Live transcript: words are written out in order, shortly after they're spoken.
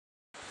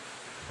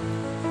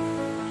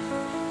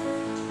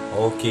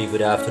Okay,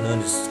 good afternoon.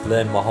 This is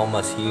Glenn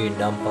Mahomas here in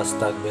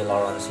Dampastag,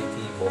 Belaran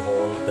City,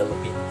 Bohol,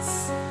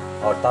 Philippines.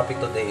 Our topic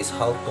today is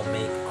how to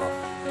make a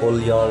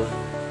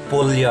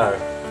foliar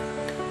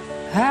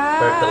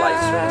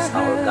fertilizer. It's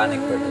an organic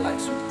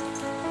fertilizer.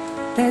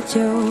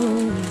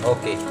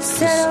 Okay,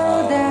 this is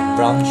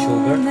brown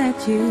sugar,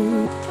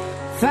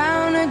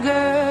 found a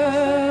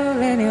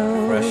girl and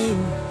you're fresh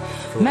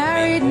fruit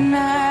married mango,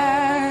 now.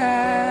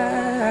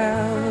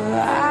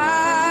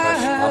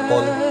 fresh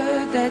apple,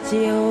 That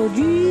your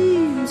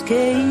dreams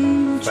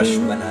came fresh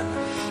true. banana.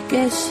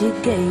 Guess she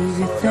gave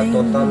you So the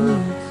total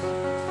things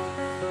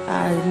I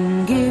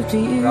didn't give to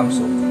you. grams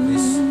of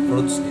these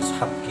fruits is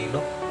half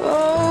kilo.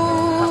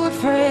 Old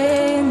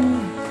friend,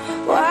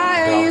 why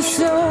are you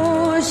so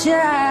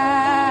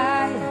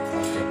shy?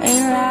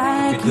 Ain't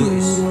like What you do you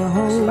is to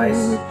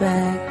slice hold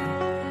back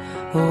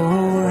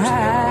or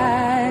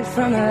hide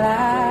from the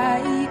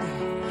light.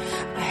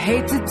 I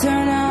hate to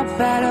turn up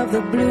out of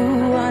the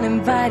blue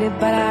uninvited,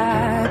 but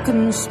I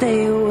couldn't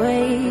stay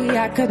away. I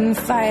couldn't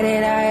fight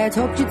it. I had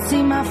hoped you'd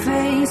see my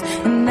face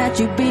and that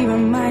you'd be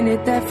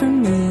reminded that for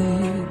me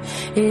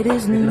it If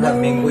isn't you don't have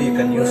mango, you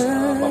can use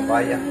over.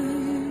 papaya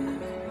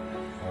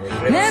or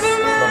grapes. Never As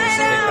long mind, as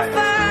they I'll kind of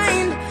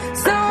find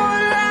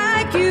someone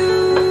like you.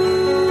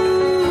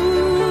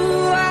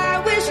 I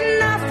wish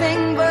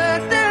nothing but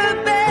the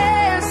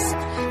best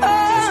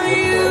of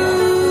you.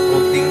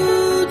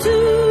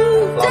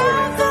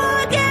 Don't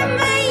forget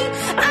me,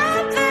 I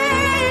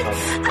beg.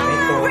 I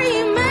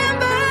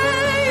remember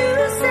you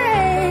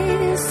say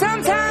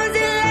sometimes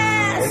it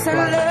lasts and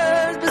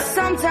loves, but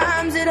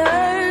sometimes it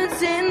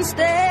hurts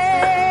instead.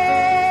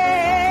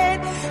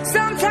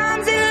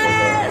 Sometimes it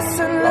lasts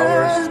and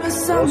loves, but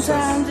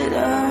sometimes it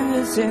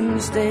hurts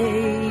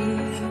instead.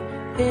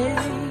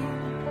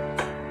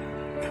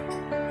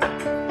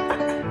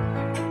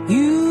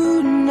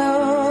 You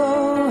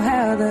know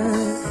how the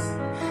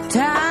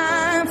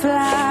time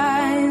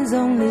flies.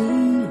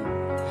 Only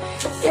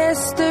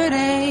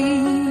yesterday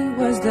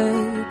was the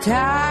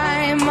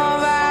time of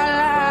our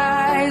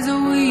lives.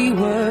 We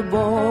were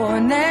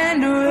born and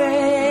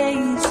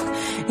raised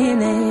in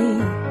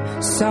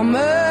a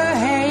summer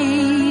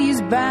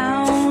haze,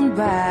 bound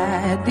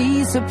by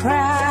the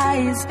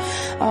surprise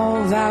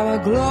of our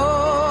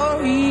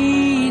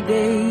glory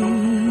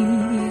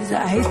days.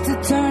 I hate to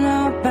turn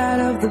up out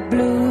of the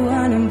blue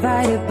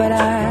uninvited, but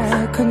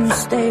I couldn't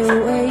stay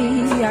away.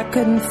 I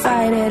couldn't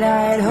fight it.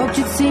 I had hoped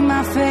you'd see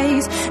my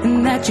face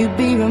and that you'd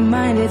be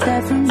reminded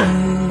that for me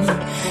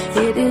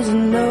it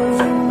isn't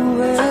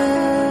over.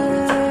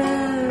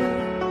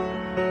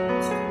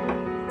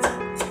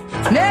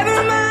 Never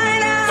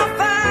mind, I'll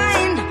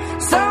find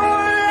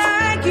someone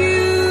like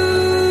you.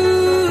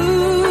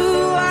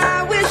 I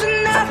wish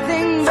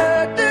nothing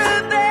but the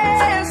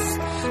best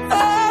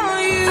for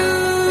you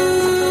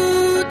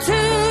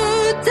too.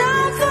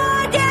 Don't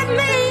forget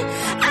me,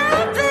 I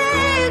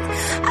beg.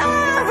 I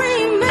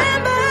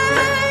remember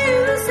you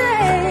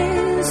say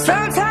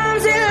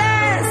sometimes it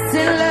lasts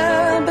in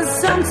love, but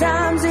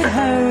sometimes it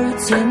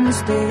hurts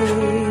instead.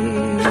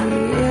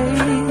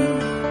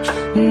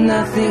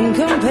 Nothing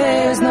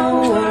compares,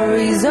 no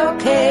worries or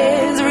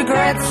cares,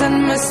 regrets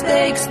and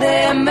mistakes,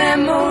 their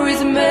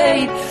memories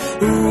made.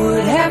 Who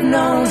would have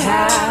known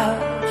how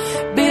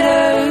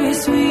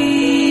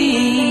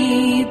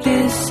bittersweet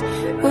this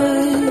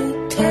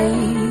would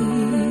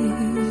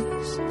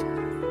taste?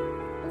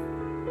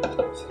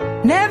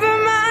 Never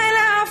mind,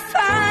 I'll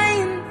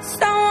find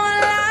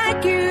someone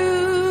like you.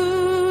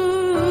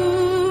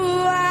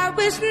 I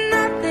wish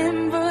nothing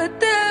but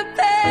the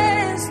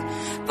best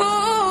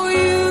for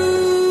you.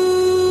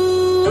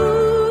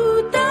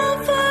 Don't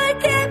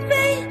forget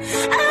me,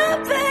 I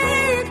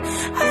beg.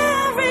 I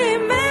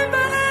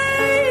remember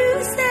you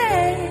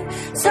say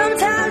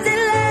sometimes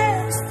it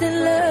lasts in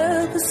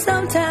love, but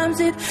sometimes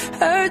it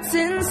hurts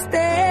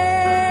instead.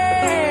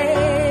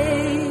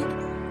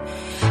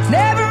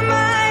 Never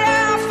mind,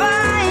 I'll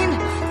find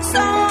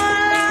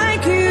someone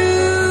like you.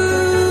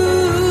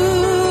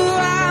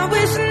 I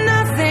wish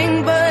nothing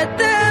but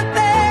the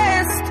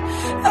best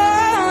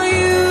for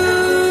you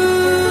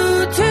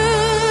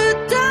too.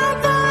 Don't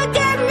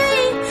forget me,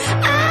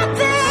 I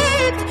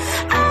beg.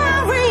 I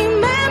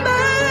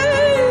remember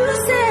you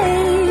say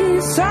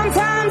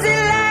sometimes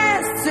it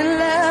lasts in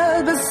love,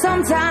 but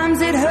sometimes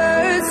it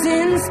hurts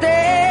instead.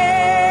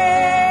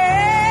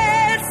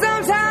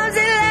 Sometimes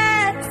it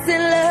lasts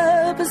in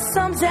love, but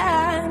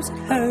sometimes it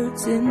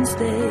hurts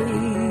instead.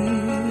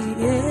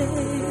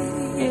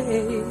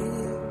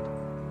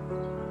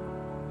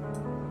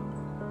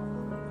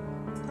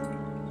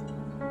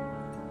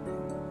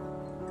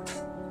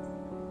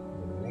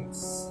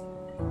 Next.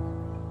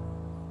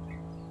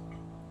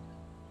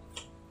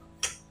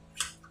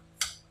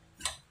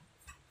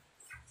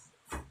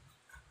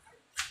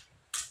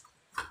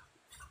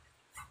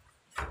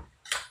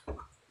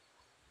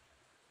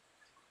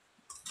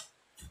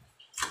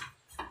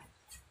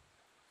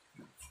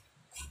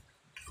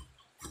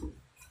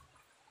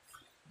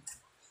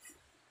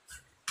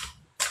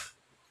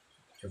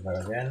 Coba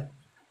again.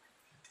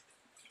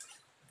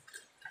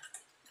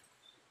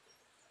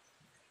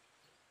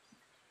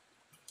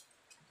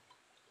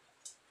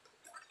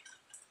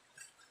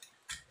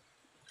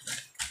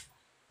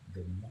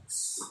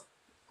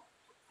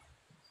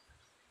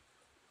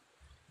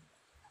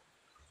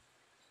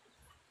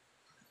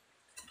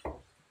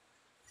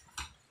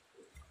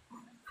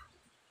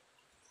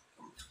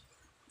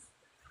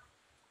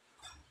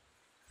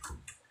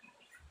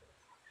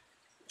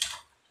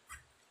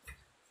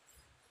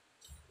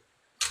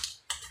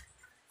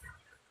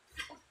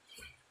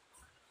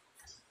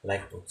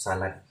 like fruit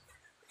salad.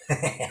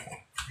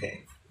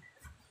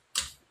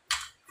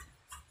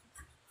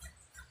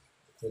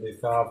 So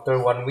if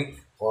after 1 week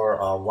or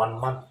 1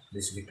 month,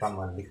 this become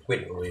a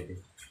liquid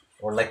already,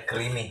 or like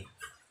creamy.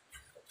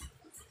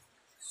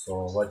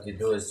 So what you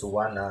do is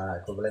one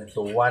equivalent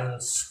to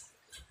one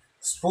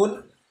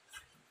spoon,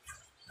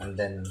 and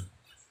then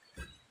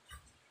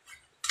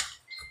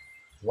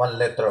 1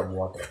 liter of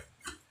water,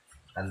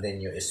 and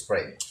then you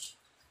spray.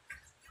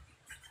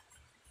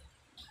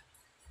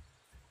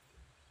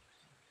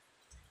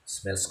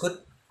 Smells good,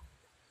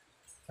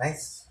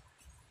 nice.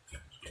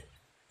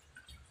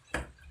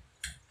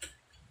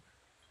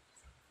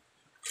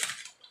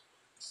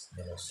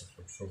 Smell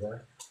of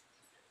sugar.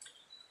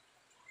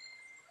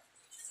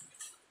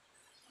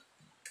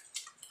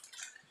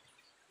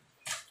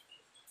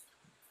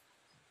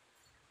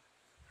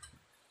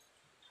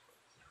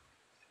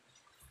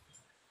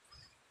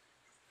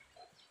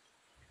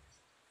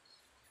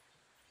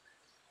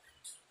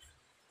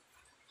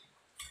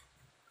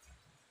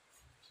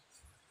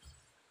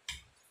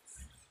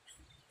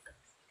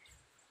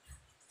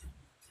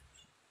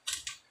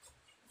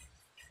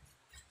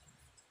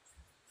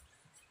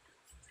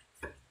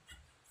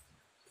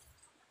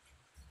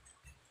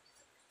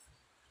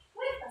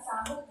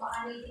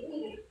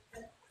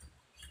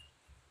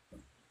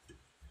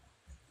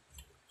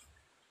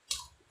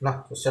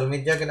 Nah, social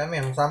media kena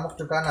mi, masamok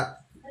juga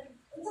anak.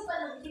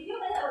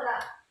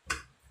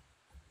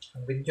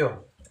 Ang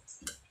video.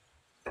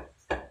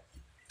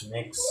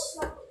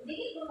 Next.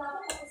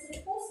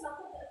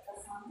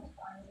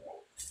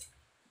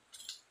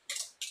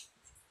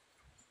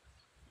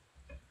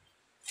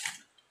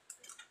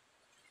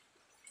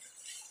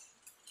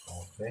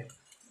 Okay.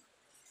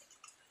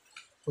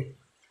 Uy,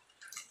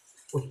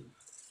 uy.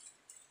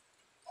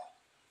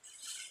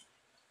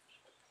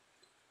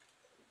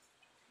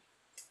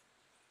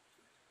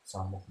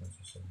 Samok na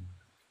social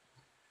media.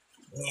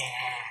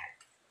 Yeah.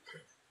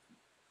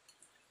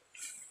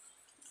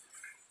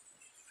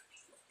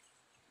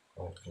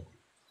 Okay.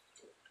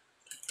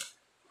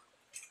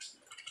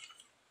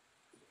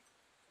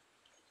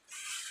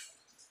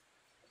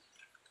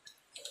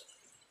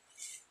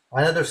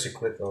 Another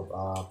secret of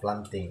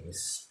planting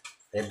is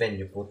even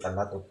you put a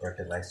lot of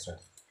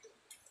fertilizer.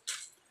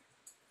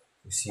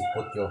 You see,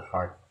 put your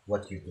heart,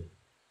 what you do.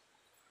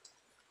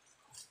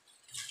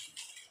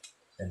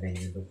 And then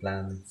you do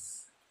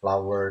plants,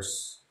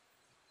 flowers.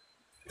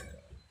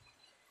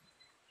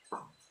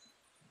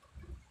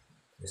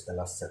 This is the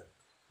last step.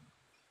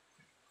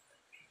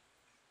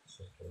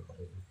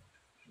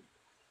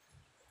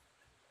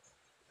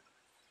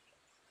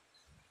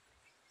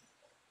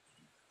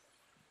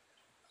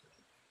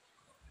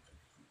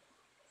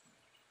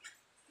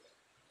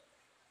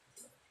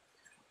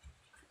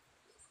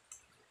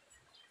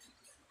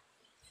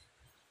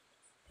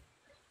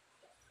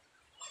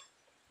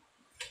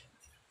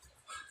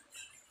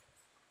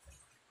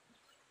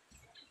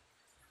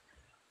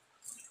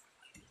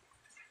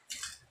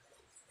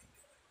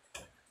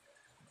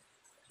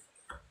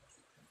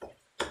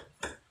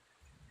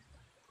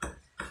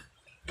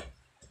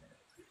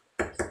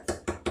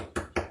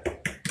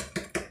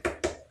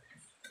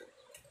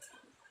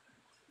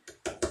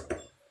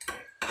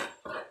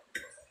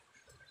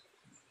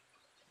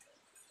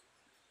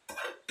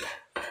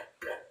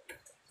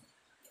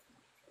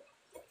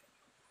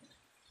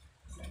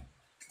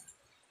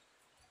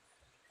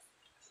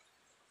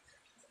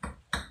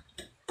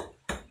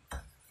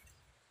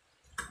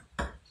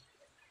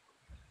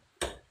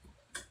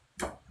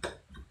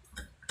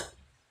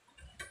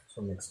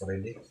 So, next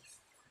ready.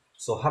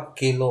 So half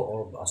kilo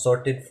of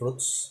assorted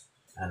fruits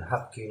and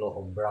half kilo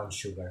of brown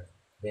sugar.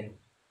 Then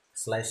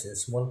slice in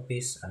small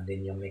piece and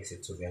then you mix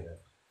it together.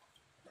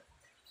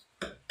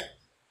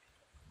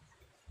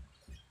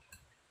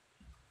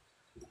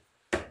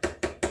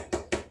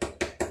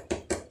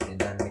 And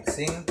then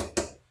mixing.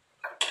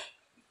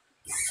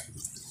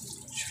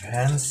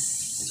 Hands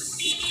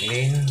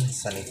clean,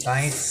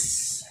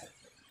 sanitize,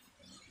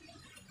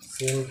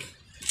 seal.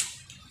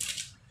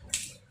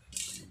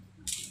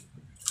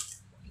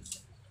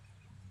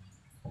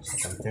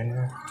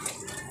 Container.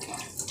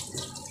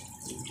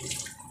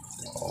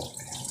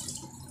 Okay.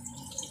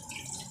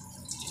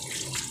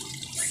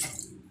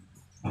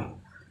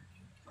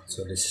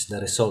 So this is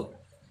the result.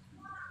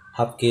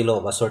 Half kilo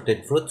of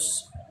assorted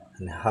fruits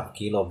and half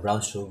kilo of brown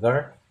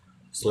sugar.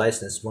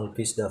 Slice in small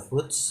piece the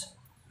fruits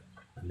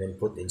and then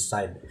put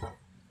inside.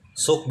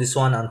 Soak this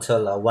one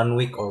until 1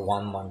 week or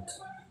 1 month.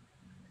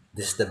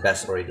 This is the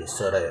best already.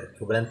 So the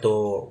equivalent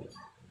to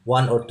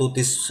 1 or 2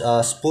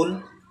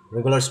 teaspoon,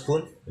 regular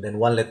spoon, then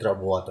 1 liter of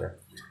water,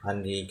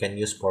 and you can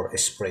use for a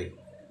spray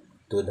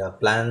to the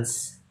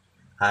plants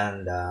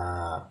and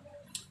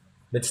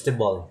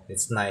vegetable.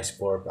 It's nice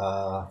for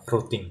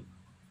fruiting,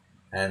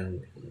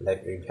 and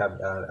like if you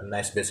have a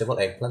nice vegetable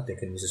eggplant, you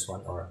can use this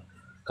one or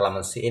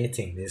calamansi,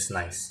 anything. This is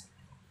nice.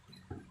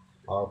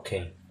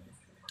 Okay.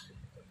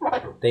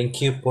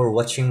 Thank you for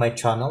watching my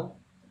channel.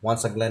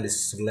 Once again,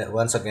 this is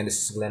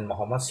Glenn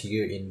Mahomas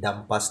here in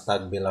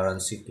Dampastag,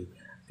 Bilaran City.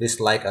 Please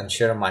like and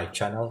share my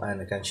channel, and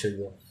I can show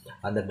you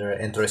another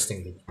interesting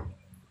video.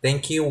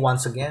 Thank you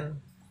once again,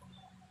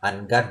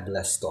 and God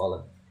bless to all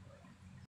of you.